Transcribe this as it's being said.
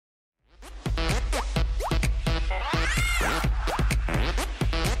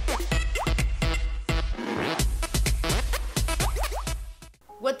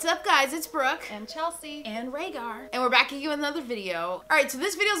What's up, guys? It's Brooke and Chelsea and Rhaegar, and we're back again with another video. All right, so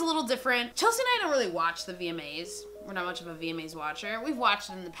this video is a little different. Chelsea and I don't really watch the VMAs. We're not much of a VMAs watcher. We've watched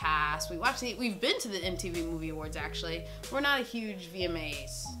it in the past. We've been to the MTV Movie Awards actually. We're not a huge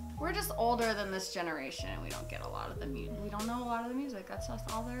VMAs. We're just older than this generation, and we don't get a lot of the music. We don't know a lot of the music. That's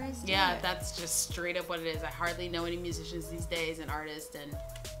just all there is to it. That's just straight up what it is. I hardly know any musicians these days and artists, and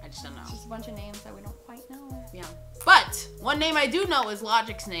I just don't know. It's just a bunch of names that we don't quite know. Yeah. But one name I do know is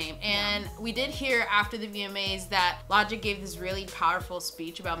Logic's name, and we did hear after the VMAs that Logic gave this really powerful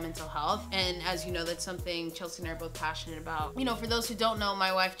speech about mental health, and as you know, that's something Chelsea and I are both passionate about. You know, for those who don't know,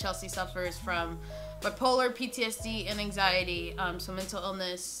 my wife Chelsea suffers from bipolar, PTSD, and anxiety, so mental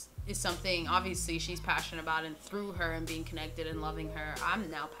illness is something obviously she's passionate about, and through her and being connected and loving her, I'm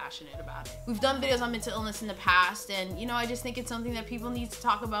now passionate about it. We've done videos on mental illness in the past, and you know, I just think it's something that people need to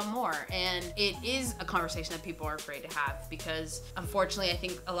talk about more, and it is a conversation that people are afraid to have because unfortunately I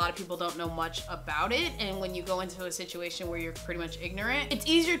think a lot of people don't know much about it, and when you go into a situation where you're pretty much ignorant, it's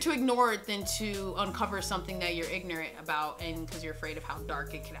easier to ignore it than to uncover something that you're ignorant about, and because you're afraid of how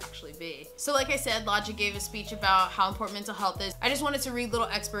dark it could actually be. So like I said, Logic gave a speech about how important mental health is. I just wanted to read little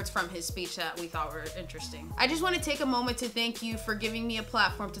excerpts from his speech that we thought were interesting. I just want to take a moment to thank you for giving me a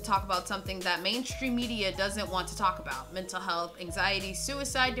platform to talk about something that mainstream media doesn't want to talk about. Mental health, anxiety,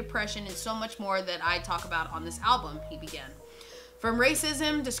 suicide, depression, and so much more that I talk about on this album, he began. From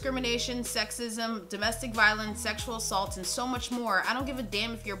racism, discrimination, sexism, domestic violence, sexual assaults, and so much more, I don't give a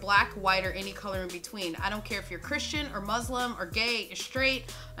damn if you're black, white, or any color in between. I don't care if you're Christian or Muslim or gay or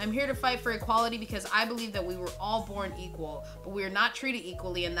straight. I'm here to fight for equality because I believe that we were all born equal, but we are not treated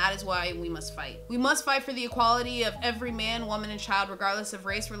equally, and that is why we must fight. We must fight for the equality of every man, woman, and child, regardless of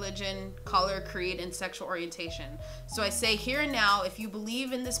race, religion, color, creed, and sexual orientation. So I say here and now, if you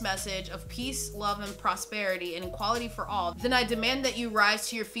believe in this message of peace, love, and prosperity, and equality for all, then I demand that you rise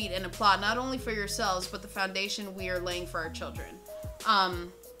to your feet and applaud not only for yourselves, but the foundation we are laying for our children. I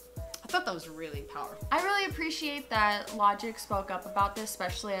thought that was really powerful. I really appreciate that Logic spoke up about this,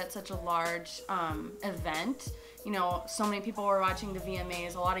 especially at such a large event. You know, so many people were watching the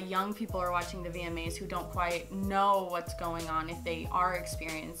VMAs. A lot of young people are watching the VMAs who don't quite know what's going on if they are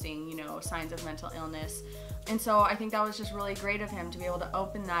experiencing, you know, signs of mental illness. And so I think that was just really great of him to be able to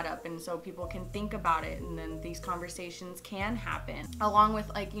open that up, and so people can think about it, and then these conversations can happen. Along with,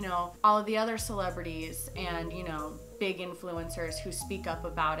 like, you know, all of the other celebrities and, you know, big influencers who speak up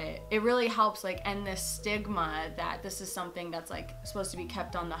about it. It really helps, like, end this stigma that this is something that's, like, supposed to be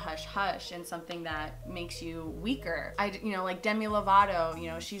kept on the hush-hush and something that makes you weaker. You know, like Demi Lovato, you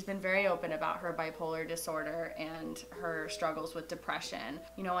know, she's been very open about her bipolar disorder and her struggles with depression.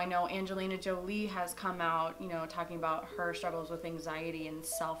 You know, I know Angelina Jolie has come out, you know, talking about her struggles with anxiety and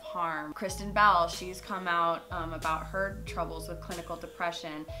self-harm. Kristen Bell, she's come out about her troubles with clinical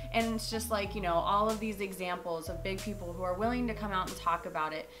depression. And it's just like, you know, all of these examples of big people who are willing to come out and talk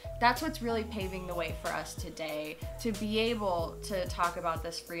about it. That's what's really paving the way for us today, to be able to talk about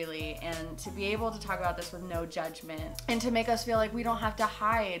this freely and to be able to talk about this with no judgment, and to make us feel like we don't have to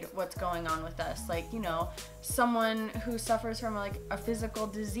hide what's going on with us. Like, you know, someone who suffers from, like, a physical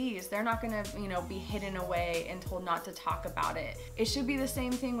disease, they're not gonna, you know, be hidden away and told not to talk about it. It should be the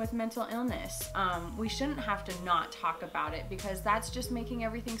same thing with mental illness. We shouldn't have to not talk about it, because that's just making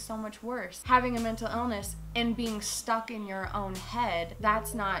everything so much worse. Having a mental illness and being stuck in your own head,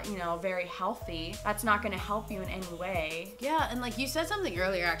 that's not, you know, very healthy. That's not gonna help you in any way. Yeah, and like you said something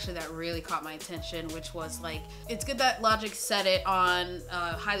earlier actually that really caught my attention, which was like, it's good that Logic said it on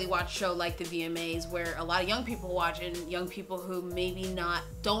a highly watched show like the VMAs, where a lot of young people watch it, and young people who maybe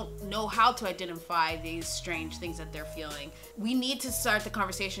don't know how to identify these strange things that they're feeling. We need to start the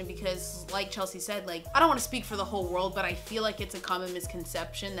conversation because, like Chelsea said, like, I don't want to speak for the whole world, but I feel like it's a common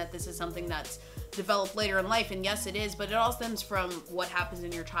misconception that this is something that's developed later in life, and yes it is, but it all stems from what happens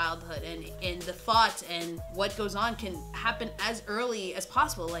in your childhood, and the thoughts and what goes on can happen as early as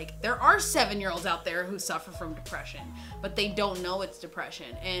possible. Like, there are 7-year-olds out there who suffer from depression, but they don't know it's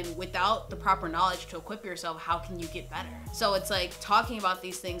depression, and without the proper knowledge to equip yourself, how can you get better? So it's like, talking about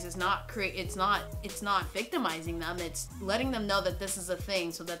these things is not it's not victimizing them, it's letting them know that this is a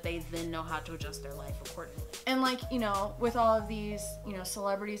thing so that they then know how to adjust their life accordingly. And like, you know, with all of these, you know,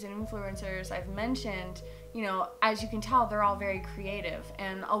 celebrities and influencers I've mentioned, you know, as you can tell, they're all very creative,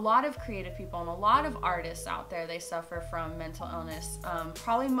 and a lot of creative people and a lot of artists out there, they suffer from mental illness,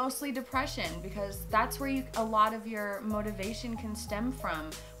 probably mostly depression, because that's where a lot of your motivation can stem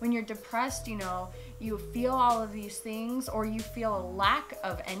from. When you're depressed, you know, you feel all of these things, or you feel a lack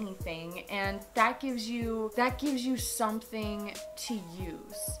of anything, and that gives you something to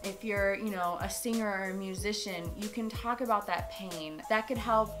use. If you're, you know, a singer or a musician, you can talk about that pain. That could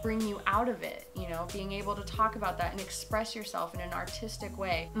help bring you out of it, you know, being able to talk about that and express yourself in an artistic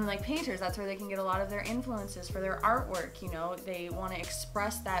way. And like painters, that's where they can get a lot of their influences for their artwork, you know. They want to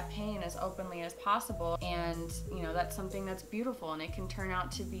express that pain as openly as possible, and, you know, that's something that's beautiful, and it can turn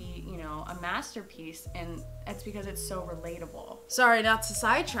out to be, you know, a masterpiece, and it's because it's so relatable. Sorry, not to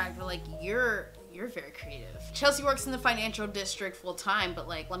sidetrack, but like you're very creative. Chelsea works in the financial district full time, but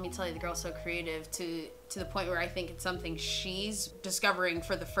like, let me tell you, the girl's so creative to the point where I think it's something she's discovering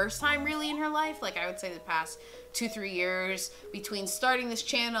for the first time really in her life. Like, I would say the past 2-3 years, between starting this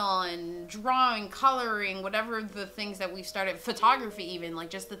channel and drawing, coloring, whatever the things that we've started, photography even, like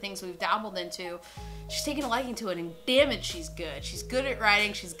just the things we've dabbled into, she's taken a liking to it, and damn it, she's good. She's good at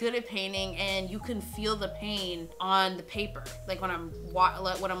writing, she's good at painting, and you can feel the pain on the paper. Like when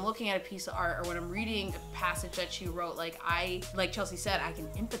I'm looking at a piece of art, or when I'm reading a passage that she wrote, like Chelsea said, I can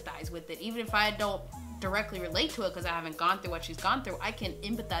empathize with it. Even if I don't directly relate to it because I haven't gone through what she's gone through, I can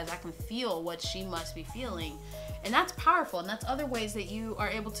empathize, I can feel what she must be feeling. And that's powerful, and that's other ways that you are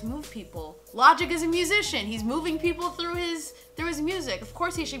able to move people. Logic is a musician. He's moving people through his music. Of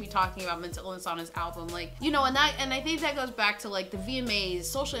course he should be talking about mental illness on his album. Like, you know, and I think that goes back to like the VMAs,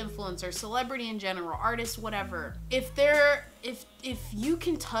 social influencers, celebrity in general, artists, whatever. If you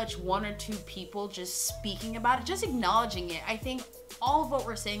can touch 1 or 2 people just speaking about it, just acknowledging it, I think all of what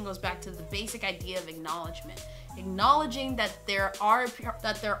we're saying goes back to the basic idea of acknowledgement. Acknowledging that there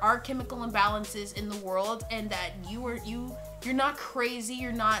are chemical imbalances in the world, and that you're not crazy,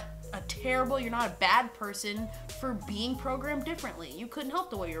 you're not you're not a bad person for being programmed differently. You couldn't help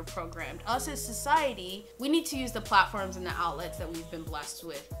the way you're programmed. Us as society, we need to use the platforms and the outlets that we've been blessed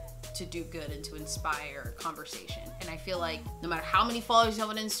with to do good and to inspire conversation. And I feel like no matter how many followers you have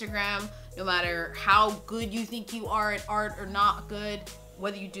on Instagram, no matter how good you think you are at art or not good,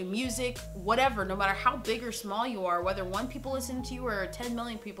 whether you do music, whatever, no matter how big or small you are, whether 1 people listen to you or 10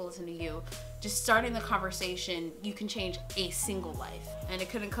 million people listen to you, just starting the conversation, you can change a single life. And it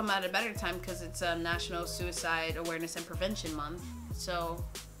couldn't come at a better time because it's National Suicide Awareness and Prevention Month. So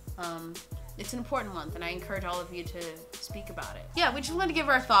it's an important month, and I encourage all of you to speak about it. Yeah, we just wanted to give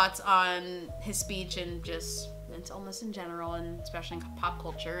our thoughts on his speech and just mental illness in general, and especially in pop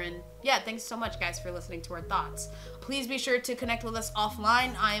culture. And yeah, thanks so much, guys, for listening to our thoughts. Please be sure to connect with us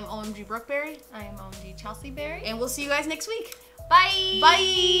offline. I am OMG Brookeberry. I am OMG Chelsea Berry. And we'll see you guys next week. Bye!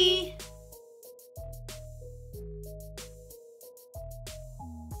 Bye!